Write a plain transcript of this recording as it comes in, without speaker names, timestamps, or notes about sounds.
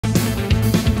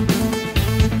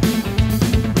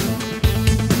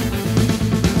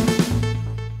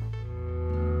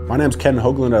My name's Ken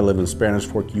Hoagland. I live in Spanish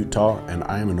Fork, Utah, and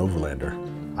I am an overlander.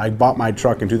 I bought my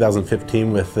truck in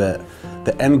 2015 with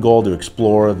the end goal to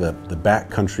explore the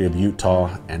backcountry of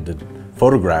Utah and to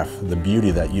photograph the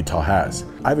beauty that Utah has.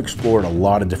 I've explored a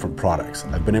lot of different products.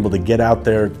 I've been able to get out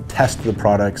there, test the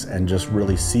products, and just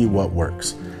really see what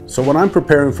works. So when I'm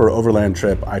preparing for an overland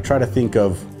trip, I try to think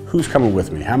of who's coming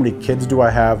with me? How many kids do I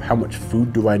have? How much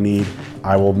food do I need?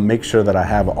 I will make sure that I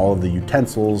have all of the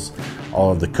utensils, all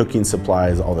of the cooking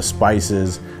supplies, all the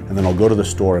spices, and then I'll go to the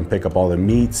store and pick up all the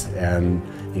meats and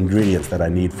ingredients that I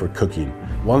need for cooking.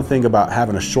 One thing about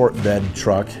having a short bed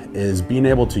truck is being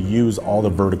able to use all the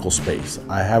vertical space.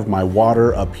 I have my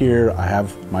water up here, I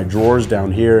have my drawers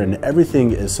down here, and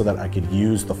everything is so that I could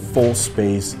use the full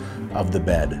space of the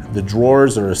bed. The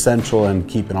drawers are essential in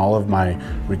keeping all of my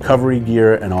recovery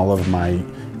gear and all of my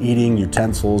eating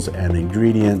utensils and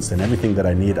ingredients and everything that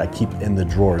I need, I keep in the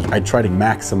drawers. I try to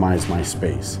maximize my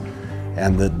space,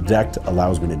 and the decked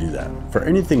allows me to do that. For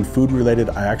anything food related,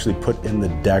 I actually put in the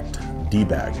decked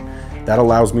D-bag. That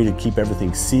allows me to keep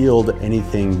everything sealed,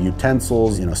 anything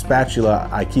utensils, spatula,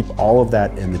 I keep all of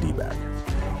that in the D-bag.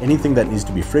 Anything that needs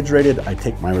to be refrigerated, I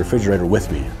take my refrigerator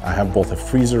with me. I have both a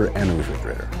freezer and a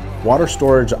refrigerator. Water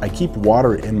storage, I keep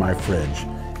water in my fridge.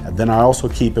 And then I also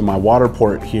keep in my water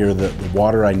port here the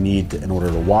water I need in order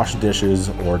to wash dishes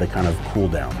or to kind of cool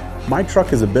down. My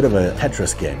truck is a bit of a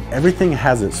Tetris game. Everything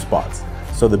has its spots.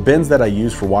 So the bins that I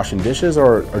use for washing dishes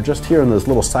are just here in those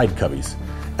little side cubbies.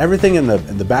 Everything in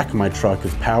the back of my truck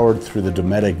is powered through the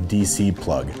Dometic DC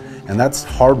plug, and that's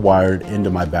hardwired into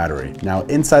my battery. Now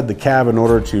inside the cab, in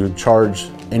order to charge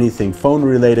anything phone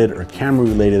related or camera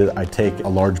related, I take a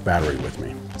large battery with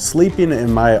me. Sleeping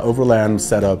in my overland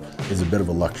setup is a bit of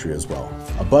a luxury as well.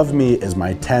 Above me is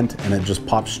my tent, and it just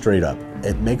pops straight up.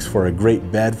 It makes for a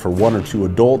great bed for 1 or 2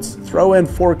 adults. Throw in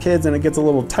 4 kids and it gets a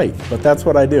little tight, but that's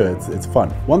what I do. It's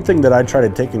fun. One thing that I try to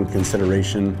take into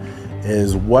consideration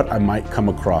is what I might come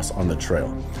across on the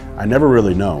trail. I never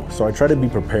really know, so I try to be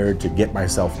prepared to get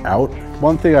myself out.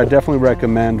 One thing I definitely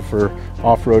recommend for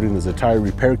off-roading is a tire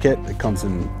repair kit. It comes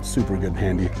in super good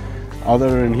handy.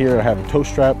 Other than here, I have a tow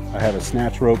strap, I have a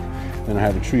snatch rope, then I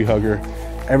have a tree hugger.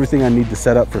 Everything I need to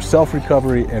set up for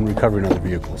self-recovery and recovering other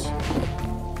vehicles.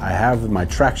 I have my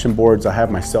traction boards, I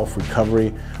have my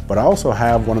self-recovery, but I also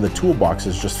have one of the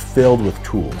toolboxes just filled with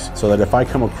tools, so that if I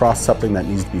come across something that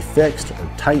needs to be fixed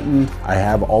or tightened, I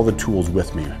have all the tools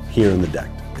with me here in the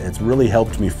deck. It's really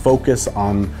helped me focus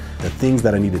on the things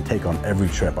that I need to take on every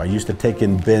trip. I used to take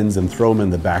in bins and throw them in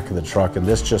the back of the truck, and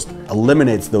this just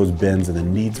eliminates those bins and the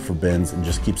needs for bins and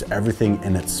just keeps everything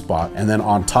in its spot. And then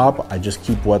on top, I just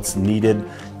keep what's needed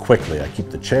quickly. I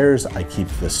keep the chairs, I keep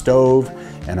the stove,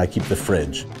 and I keep the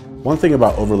fridge. One thing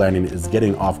about overlanding is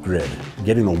getting off grid,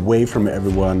 getting away from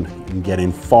everyone and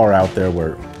getting far out there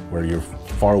where you're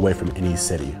far away from any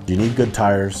city. You need good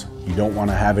tires, you don't want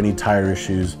to have any tire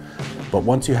issues, but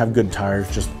once you have good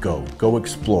tires, just go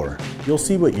explore. You'll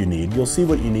see what you need. You'll see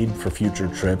what you need for future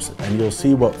trips, and you'll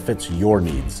see what fits your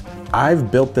needs. I've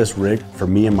built this rig for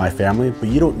me and my family, but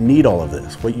you don't need all of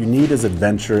this. What you need is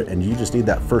adventure, and you just need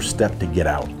that first step to get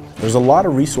out. There's a lot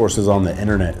of resources on the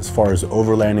internet as far as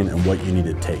overlanding and what you need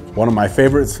to take. One of my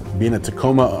favorites, being a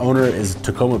Tacoma owner, is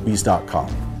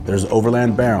TacomaBeast.com. There's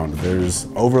Overland Bound, there's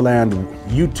Overland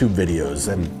YouTube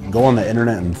videos, and go on the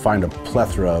internet and find a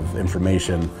plethora of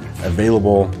information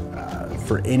available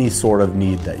for any sort of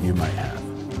need that you might have.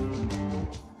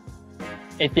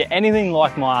 If you're anything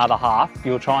like my other half,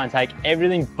 you'll try and take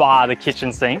everything bar the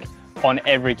kitchen sink on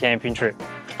every camping trip.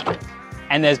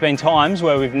 And there's been times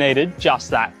where we've needed just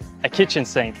that, a kitchen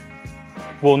sink.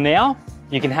 Well, now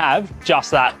you can have just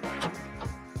that.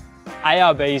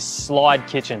 ARB's Slide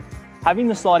Kitchen. Having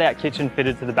the slide-out kitchen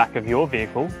fitted to the back of your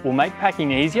vehicle will make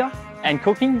packing easier and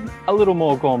cooking a little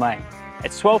more gourmet.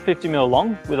 It's 1250mm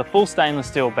long with a full stainless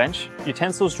steel bench,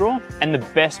 utensils drawer, and the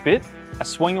best bit, a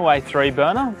swing-away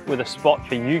 3-burner with a spot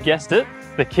for, you guessed it,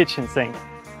 the kitchen sink.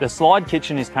 The Slide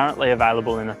Kitchen is currently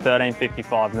available in a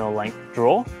 1355mm length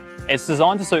drawer. It's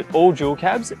designed to suit all dual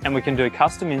cabs, and we can do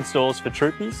custom installs for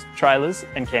troopies, trailers,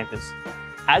 and campers.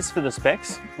 As for the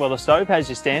specs, well, the stove has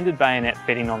your standard bayonet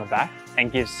fitting on the back and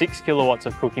gives 6 kilowatts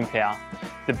of cooking power.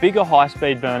 The bigger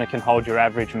high-speed burner can hold your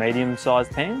average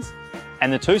medium-sized pans,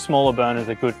 and the 2 smaller burners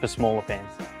are good for smaller pans.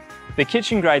 The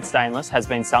kitchen-grade stainless has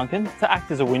been sunken to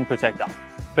act as a wind protector,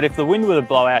 but if the wind were to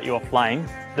blow out your flame,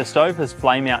 the stove has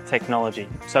flame-out technology,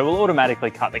 so it will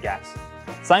automatically cut the gas.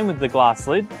 Same with the glass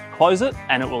lid, close it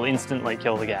and it will instantly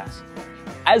kill the gas.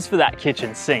 As for that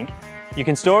kitchen sink, you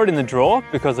can store it in the drawer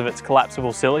because of its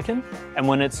collapsible silicone, and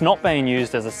when it's not being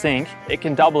used as a sink, it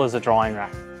can double as a drying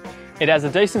rack. It has a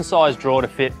decent sized drawer to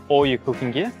fit all your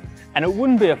cooking gear, and it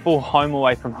wouldn't be a full home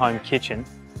away from home kitchen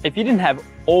if you didn't have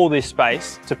all this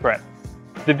space to prep.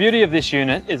 The beauty of this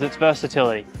unit is its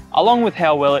versatility, along with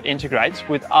how well it integrates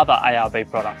with other ARB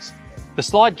products. The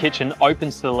slide kitchen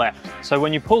opens to the left, so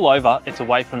when you pull over, it's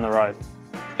away from the road.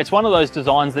 It's one of those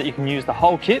designs that you can use the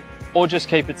whole kit or just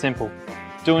keep it simple.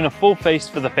 Doing a full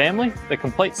feast for the family, the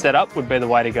complete setup would be the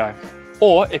way to go.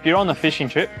 Or if you're on the fishing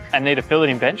trip and need a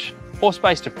filleting bench or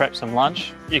space to prep some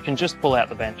lunch, you can just pull out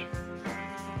the bench.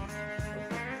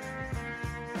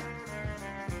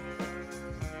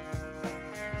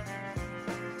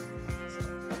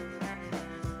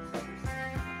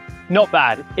 Not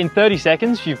bad. In 30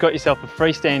 seconds, you've got yourself a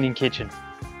freestanding kitchen.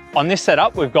 On this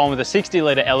setup, we've gone with a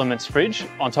 60-litre Elements fridge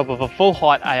on top of a full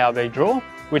height ARB drawer,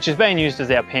 which is being used as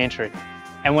our pantry.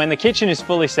 And when the kitchen is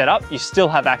fully set up, you still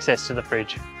have access to the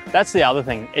fridge. That's the other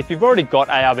thing. If you've already got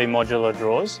ARB modular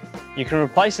drawers, you can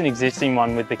replace an existing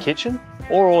one with the kitchen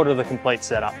or order the complete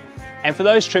setup. And for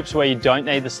those trips where you don't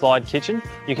need the slide kitchen,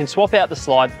 you can swap out the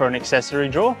slide for an accessory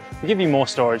drawer to give you more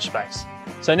storage space.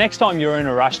 So next time you're in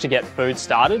a rush to get food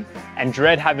started and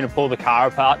dread having to pull the car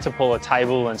apart to pull a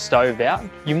table and stove out,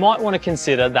 you might want to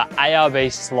consider the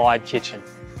ARB slide kitchen.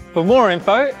 For more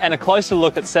info and a closer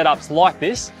look at setups like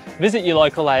this, visit your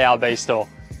local ARB store.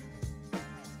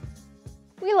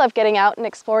 We love getting out and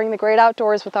exploring the great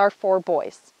outdoors with our 4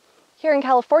 boys. Here in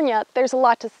California, there's a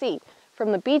lot to see,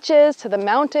 from the beaches to the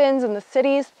mountains and the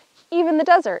cities, even the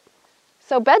desert.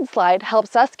 So BedSlide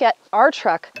helps us get our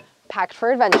truck packed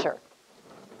for adventure.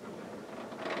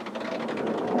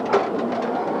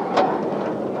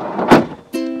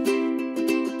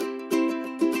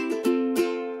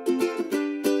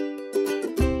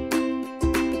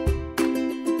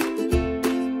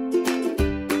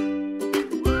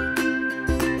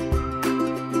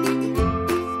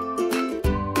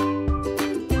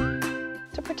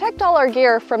 Protect all our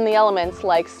gear from the elements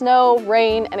like snow,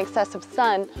 rain, and excessive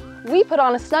sun, we put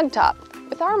on a snug top.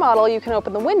 With our model, you can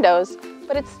open the windows,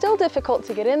 but it's still difficult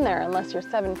to get in there unless you're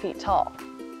 7 feet tall.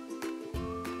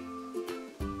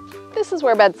 This is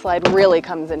where BedSlide really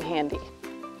comes in handy.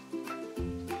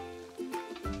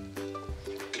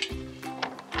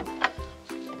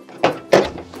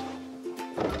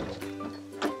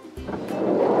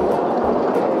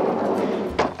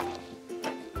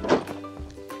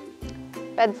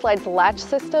 BedSlide's latch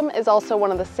system is also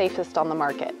one of the safest on the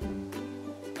market.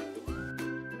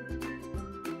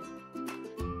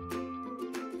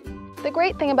 The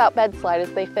great thing about BedSlide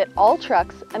is they fit all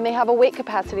trucks and they have a weight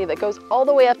capacity that goes all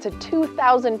the way up to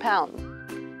 2,000 pounds.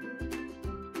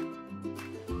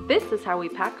 This is how we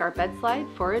pack our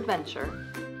BedSlide for adventure.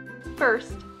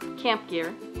 First, camp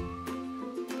gear,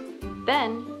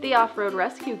 then the off-road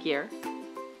rescue gear,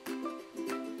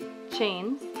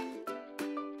 chains,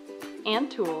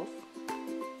 and tools.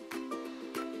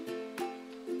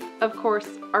 Of course,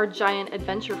 our giant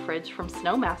adventure fridge from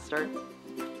Snowmaster.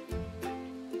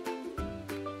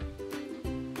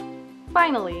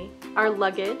 Finally, our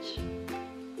luggage,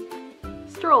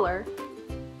 stroller,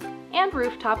 and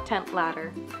rooftop tent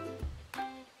ladder.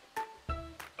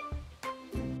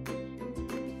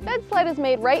 BedSlide is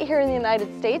made right here in the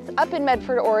United States, up in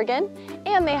Medford, Oregon,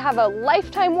 and they have a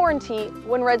lifetime warranty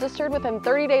when registered within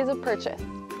 30 days of purchase.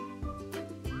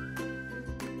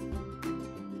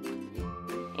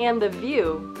 And the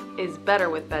view is better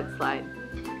with BedSlide.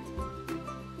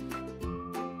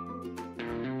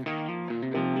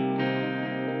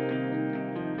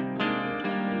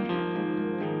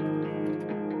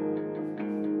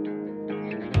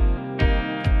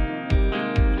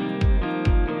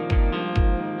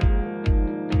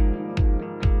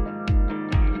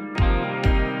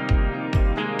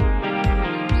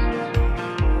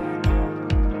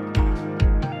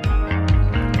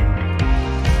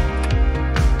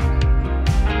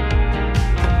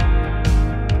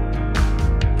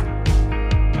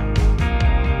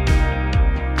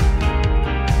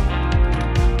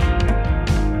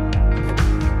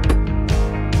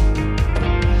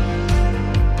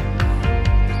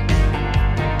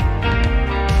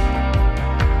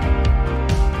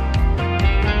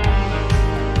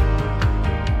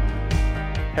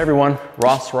 Hey everyone,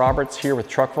 Ross Roberts here with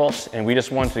TruckVault, and we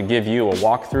just wanted to give you a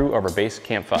walkthrough of our base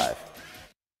Camp 5.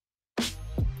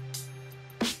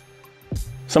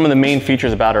 Some of the main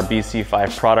features about our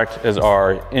BC5 product is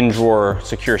our in-drawer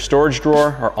secure storage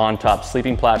drawer, our on-top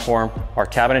sleeping platform, our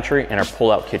cabinetry, and our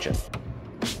pull-out kitchen.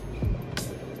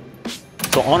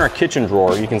 So on our kitchen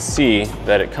drawer, you can see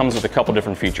that it comes with a couple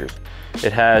different features.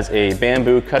 It has a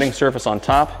bamboo cutting surface on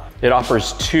top. It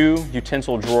offers 2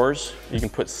 utensil drawers. You can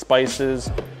put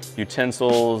spices,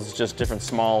 utensils, just different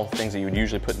small things that you would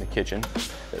usually put in the kitchen.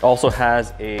 It also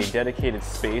has a dedicated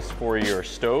space for your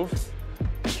stove.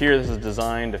 And here this is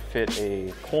designed to fit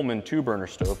a Coleman 2-burner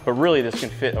stove, but really this can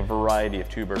fit a variety of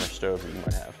 2-burner stoves that you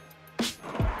might have.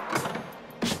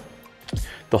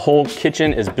 The whole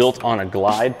kitchen is built on a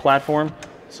glide platform,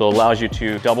 so it allows you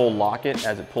to double lock it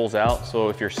as it pulls out. So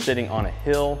if you're sitting on a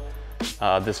hill,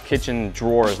 this kitchen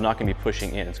drawer is not going to be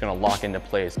pushing in. It's going to lock into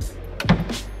place.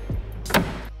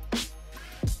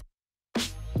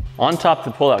 On top of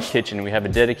the pull-out kitchen, we have a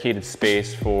dedicated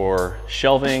space for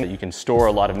shelving. You can store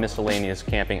a lot of miscellaneous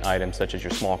camping items such as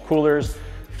your small coolers,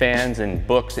 fans, and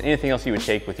books, and anything else you would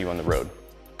take with you on the road.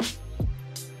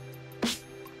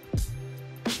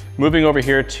 Moving over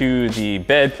here to the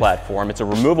bed platform, it's a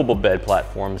removable bed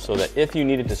platform so that if you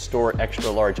needed to store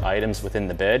extra large items within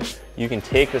the bed, you can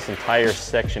take this entire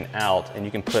section out and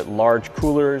you can put large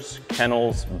coolers,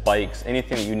 kennels, bikes,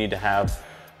 anything that you need to have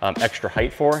extra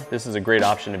height for. This is a great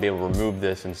option to be able to remove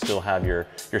this and still have your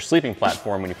sleeping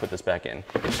platform when you put this back in.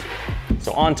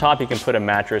 So on top you can put a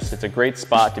mattress. It's a great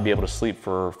spot to be able to sleep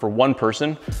for one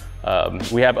person.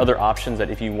 We have other options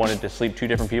that if you wanted to sleep 2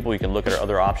 different people, you can look at our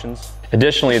other options.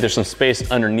 Additionally, there's some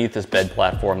space underneath this bed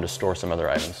platform to store some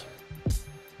other items.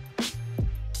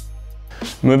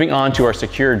 Moving on to our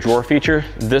secure drawer feature.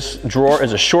 This drawer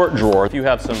is a short drawer. If you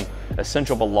have some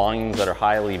essential belongings that are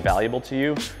highly valuable to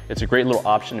you, it's a great little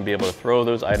option to be able to throw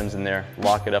those items in there,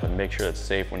 lock it up, and make sure it's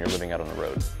safe when you're living out on the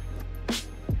road.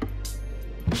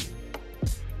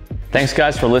 Thanks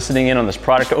guys for listening in on this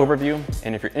product overview.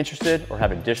 And if you're interested or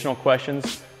have additional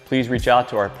questions, please reach out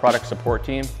to our product support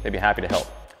team. They'd be happy to help.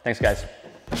 Thanks guys.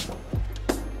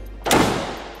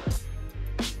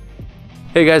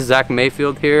 Hey guys, Zach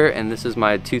Mayfield here, and this is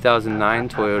my 2009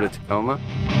 Toyota Tacoma.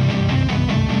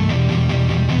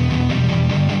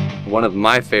 One of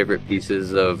my favorite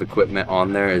pieces of equipment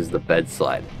on there is the bed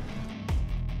slide.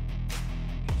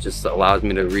 It just allows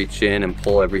me to reach in and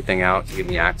pull everything out to give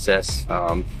me access.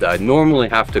 I normally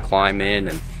have to climb in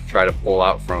and try to pull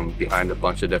out from behind a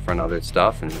bunch of different other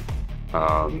stuff, and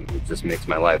it just makes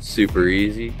my life super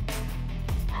easy.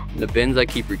 In the bins I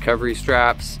keep recovery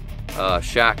straps,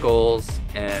 shackles,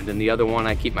 and in the other one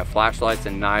I keep my flashlights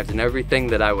and knives and everything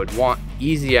that I would want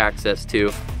easy access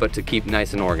to, but to keep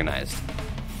nice and organized.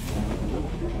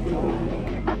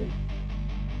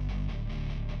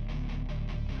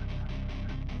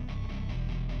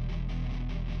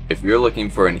 If you're looking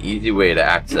for an easy way to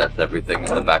access everything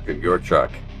in the back of your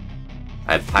truck,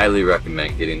 I'd highly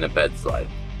recommend getting the bed slide.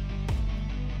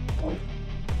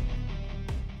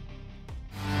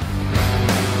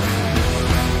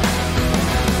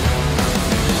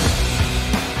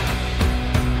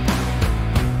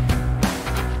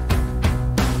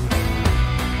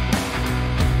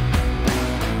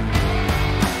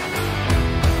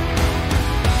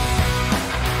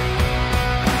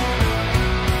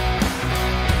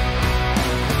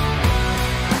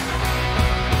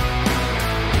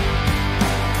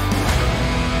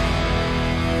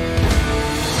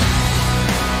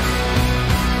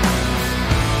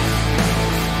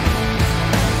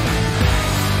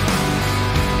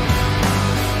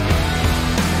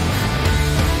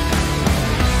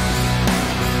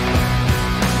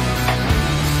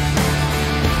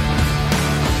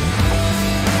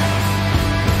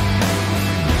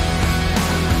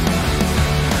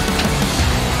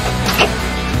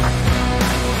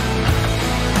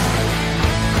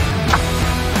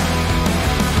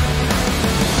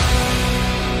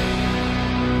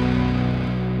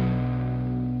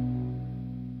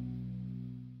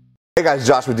 Hey guys,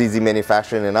 Josh with DZ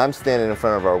Manufacturing, and I'm standing in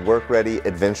front of our work-ready,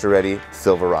 adventure-ready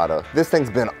Silverado. This thing's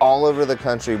been all over the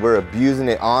country. We're abusing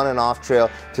it on and off trail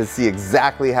to see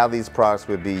exactly how these products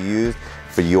would be used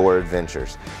for your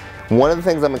adventures. One of the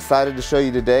things I'm excited to show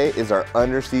you today is our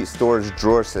underseat storage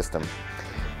drawer system.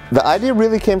 The idea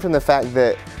really came from the fact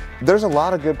that there's a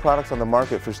lot of good products on the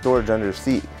market for storage under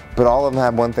seat, but all of them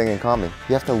have one thing in common.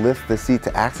 You have to lift the seat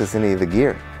to access any of the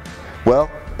gear. Well,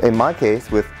 in my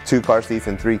case, with 2 car seats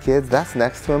and 3 kids, that's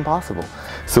next to impossible.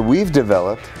 So we've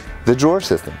developed the drawer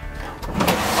system.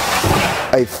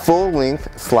 A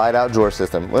full-length slide-out drawer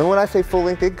system. And when I say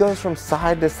full-length, it goes from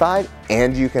side to side,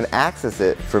 and you can access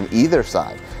it from either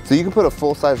side. So you can put a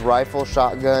full-size rifle,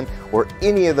 shotgun, or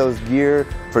any of those gear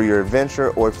for your adventure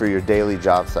or for your daily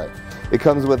job site. It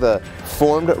comes with a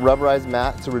formed rubberized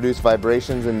mat to reduce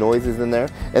vibrations and noises in there.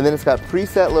 And then it's got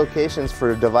preset locations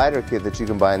for a divider kit that you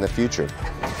can buy in the future.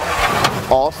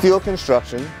 All steel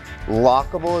construction,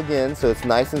 lockable again, so it's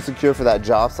nice and secure for that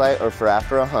job site or for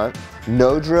after a hunt.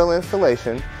 No drill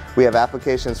installation. We have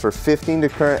applications for 15 to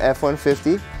current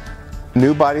F-150,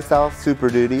 new body style Super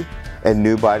Duty, and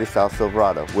new body style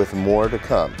Silverado with more to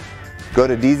come. Go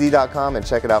to dz.com and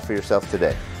check it out for yourself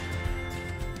today.